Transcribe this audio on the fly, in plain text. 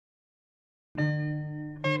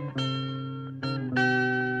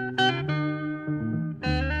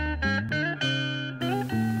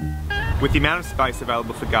With the amount of space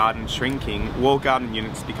available for garden shrinking, wall garden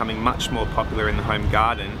units are becoming much more popular in the home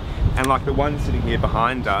garden, and like the one sitting here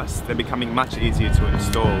behind us, they're becoming much easier to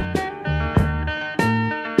install.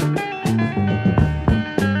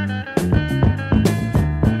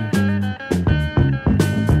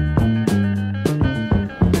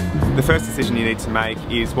 The first decision you need to make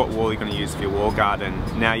is what wall you're going to use for your wall garden.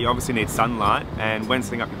 Now you obviously need sunlight, and when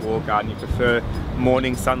setting up your wall garden you prefer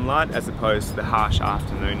morning sunlight as opposed to the harsh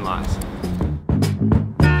afternoon light.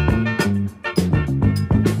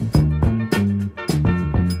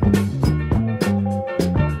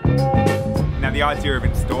 Now the idea of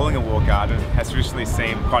installing a wall garden has traditionally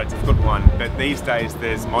seemed quite a difficult one, but these days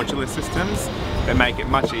there's modular systems that make it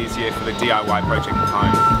much easier for the DIY project at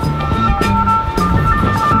home.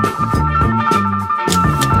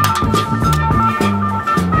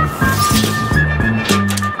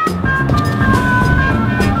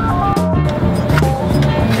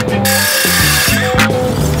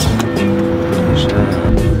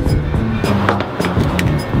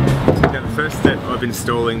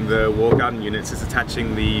 Installing the wall garden units is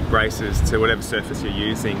attaching the braces to whatever surface you're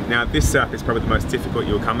using. Now this setup is probably the most difficult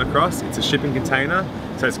you'll come across. It's a shipping container,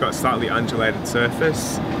 so it's got a slightly undulated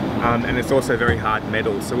surface, and it's also very hard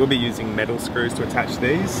metal, so we'll be using metal screws to attach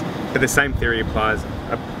these, but the same theory applies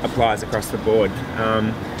across the board.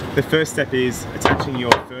 The first step is attaching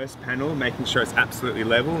your first panel, making sure it's absolutely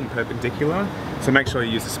level and perpendicular, so make sure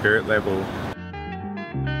you use a spirit level.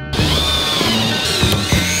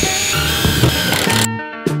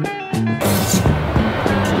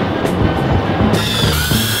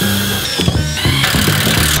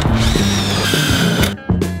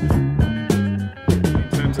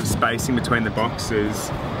 Spacing between the boxes,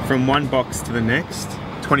 from one box to the next,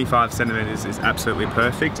 25 centimeters is absolutely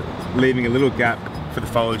perfect, leaving a little gap for the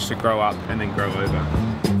foliage to grow up and then grow over.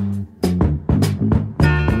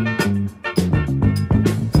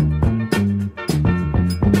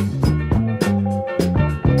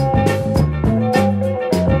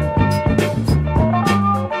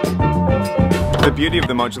 The beauty of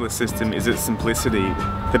the modular system is its simplicity.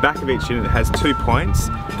 The back of each unit has 2 points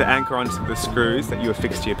that anchor onto the screws that you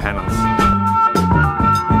affix to your panels.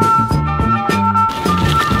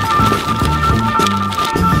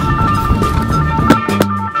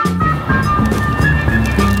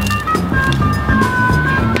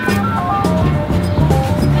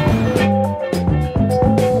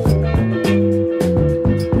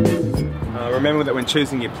 Remember that when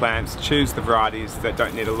choosing your plants, choose the varieties that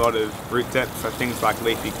don't need a lot of root depth, so things like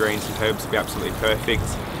leafy greens and herbs will be absolutely perfect.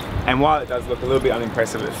 And while it does look a little bit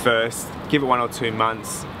unimpressive at first, give it 1 or 2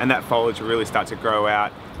 months and that foliage will really start to grow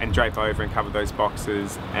out and drape over and cover those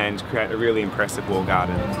boxes and create a really impressive wall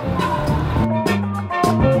garden.